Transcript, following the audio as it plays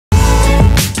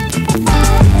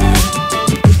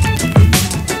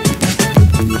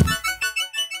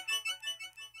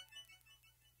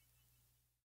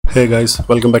Hey guys,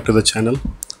 welcome back to the channel.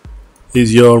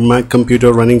 Is your Mac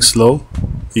computer running slow?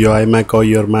 Your iMac or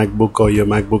your MacBook or your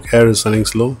MacBook Air is running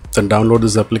slow? Then download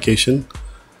this application.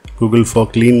 Google for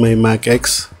Clean My Mac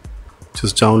X.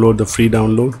 Just download the free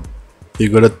download. You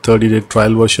got a 30-day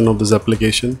trial version of this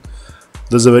application.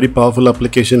 This is a very powerful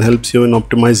application, helps you in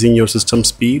optimizing your system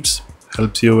speeds,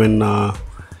 helps you in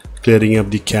clearing up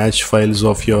the cache files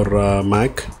of your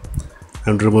Mac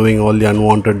and removing all the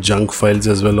unwanted junk files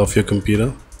as well of your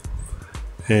computer.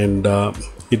 And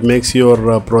it makes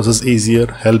your process easier,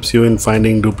 helps you in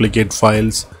finding duplicate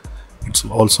files. It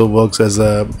also works as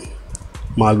a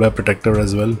malware protector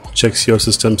as well, checks your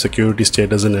system security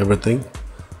status and everything.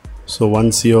 So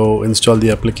once you install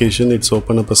the application, it's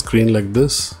open up a screen like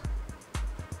this,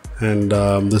 and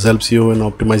this helps you in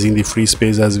optimizing the free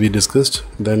space as we discussed.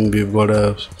 Then we've got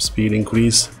a speed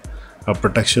increase, a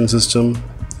protection system,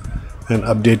 and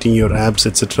updating your apps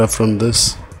etc. from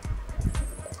this.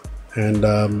 And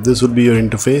this would be your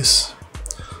interface.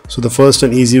 So the first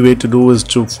and easy way to do is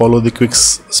to follow the quick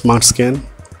smart scan.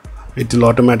 It will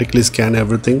automatically scan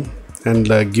everything and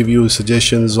give you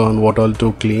suggestions on what all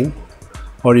to clean,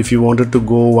 or if you wanted to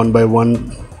go one by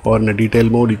one or in a detail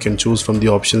mode, you can choose from the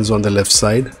options on the left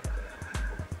side.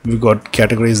 We've got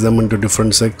categorized them into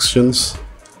different sections.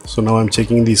 So now I'm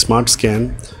checking the smart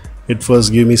scan. It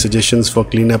first gives me suggestions for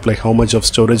cleanup, like how much of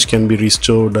storage can be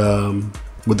restored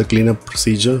with the cleanup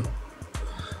procedure.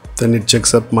 Then it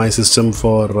checks up my system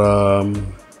for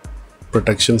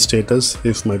protection status,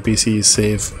 if my PC is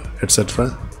safe,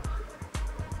 etc.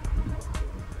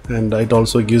 And it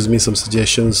also gives me some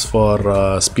suggestions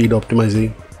for speed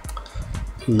optimizing,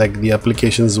 like the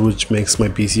applications which makes my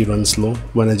PC run slow.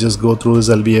 When I just go through this,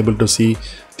 I'll be able to see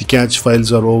the cache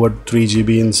files are over 3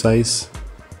 GB in size,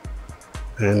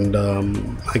 and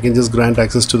I can just grant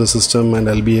access to the system and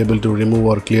I'll be able to remove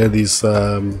or clear these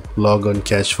log on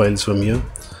cache files from here.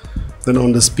 Then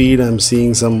on the speed, I'm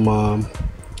seeing some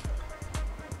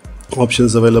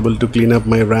options available to clean up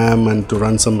my RAM and to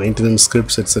run some maintenance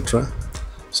scripts etc.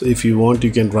 So if you want, you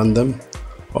can run them,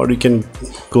 or you can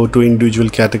go to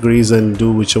individual categories and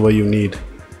do whichever you need.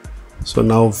 So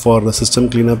now for the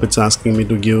system cleanup, it's asking me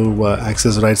to give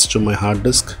access rights to my hard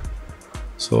disk.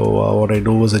 So what I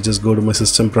do is I just go to my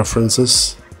system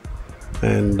preferences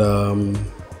and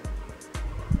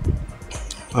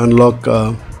unlock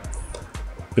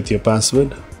with your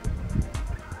password,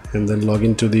 and then log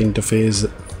into the interface.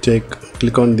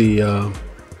 Click on the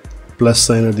plus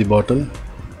sign at the bottom,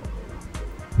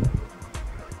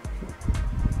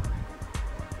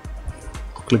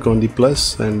 click on the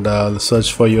plus and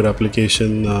search for your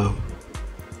application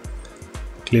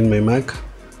Clean My Mac.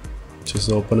 Just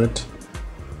open it.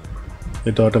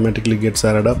 It automatically gets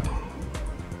added up.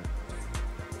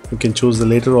 You can choose the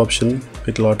later option.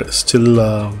 It will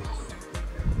still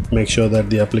make sure that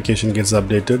the application gets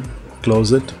updated.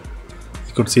 Close it.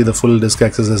 You could see the full disk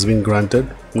access has been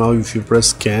granted. Now if you press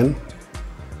scan,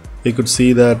 you could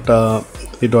see that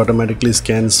it automatically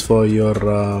scans for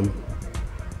your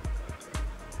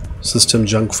system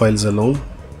junk files alone,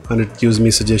 and it gives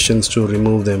me suggestions to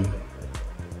remove them.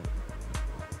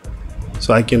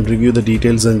 So I can review the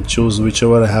details and choose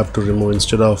whichever I have to remove.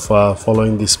 Instead of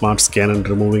following the smart scan and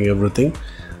removing everything,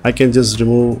 I can just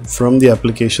remove from the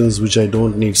applications which I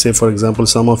don't need. Say for example,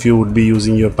 some of you would be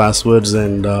using your passwords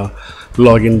and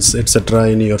logins etc.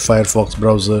 in your Firefox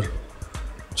browser,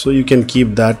 so you can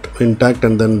keep that intact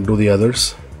and then do the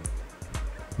others.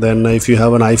 Then if you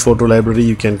have an iPhoto library,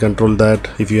 you can control that.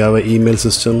 If you have an email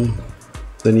system,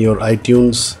 then your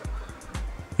iTunes,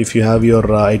 if you have your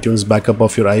iTunes backup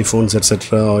of your iPhones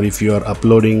etc., or if you are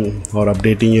uploading or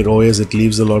updating your OS, it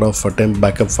leaves a lot of temp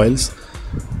backup files.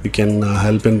 You can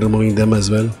help in removing them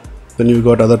as well. Then you've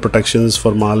got other protections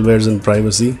for malwares and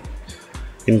privacy,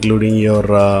 including your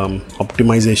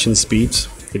optimization speeds.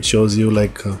 It shows you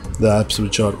like the apps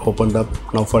which are opened up.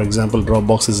 Now for example,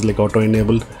 Dropbox is like auto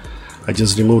enabled. I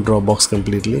just remove Dropbox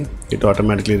completely. It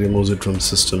automatically removes it from the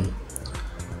system,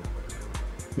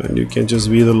 and you can just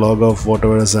view the log of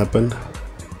whatever has happened,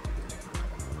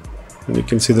 and you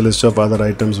can see the list of other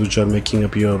items which are making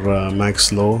up your Mac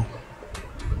slow.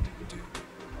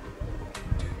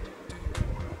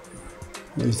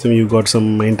 You've got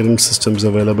some maintenance systems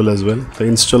available as well. The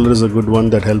installer is a good one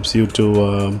that helps you to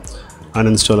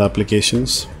uninstall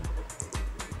applications.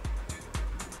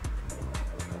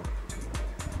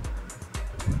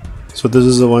 So this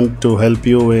is the one to help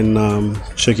you in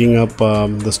checking up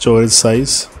the storage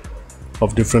size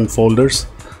of different folders,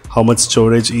 how much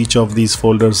storage each of these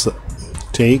folders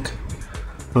take.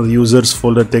 Now the users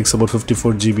folder takes about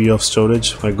 54 GB of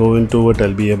storage. If I go into it,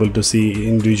 I'll be able to see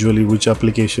individually which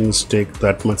applications take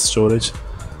that much storage.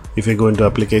 If you go into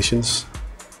applications,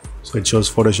 so it shows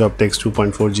Photoshop takes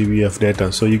 2.4 GB of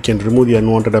data. So you can remove the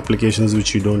unwanted applications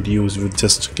which you don't use with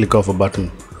just click of a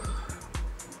button.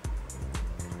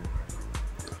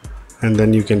 And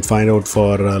then you can find out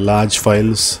for large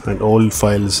files and old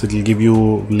files. It will give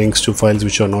you links to files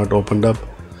which are not opened up.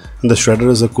 And the shredder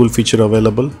is a cool feature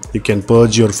available. You can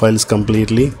purge your files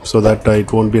completely so that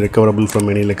it won't be recoverable from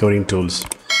any recovering tools.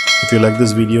 If you like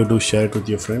this video, do share it with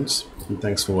your friends, and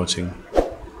thanks for watching.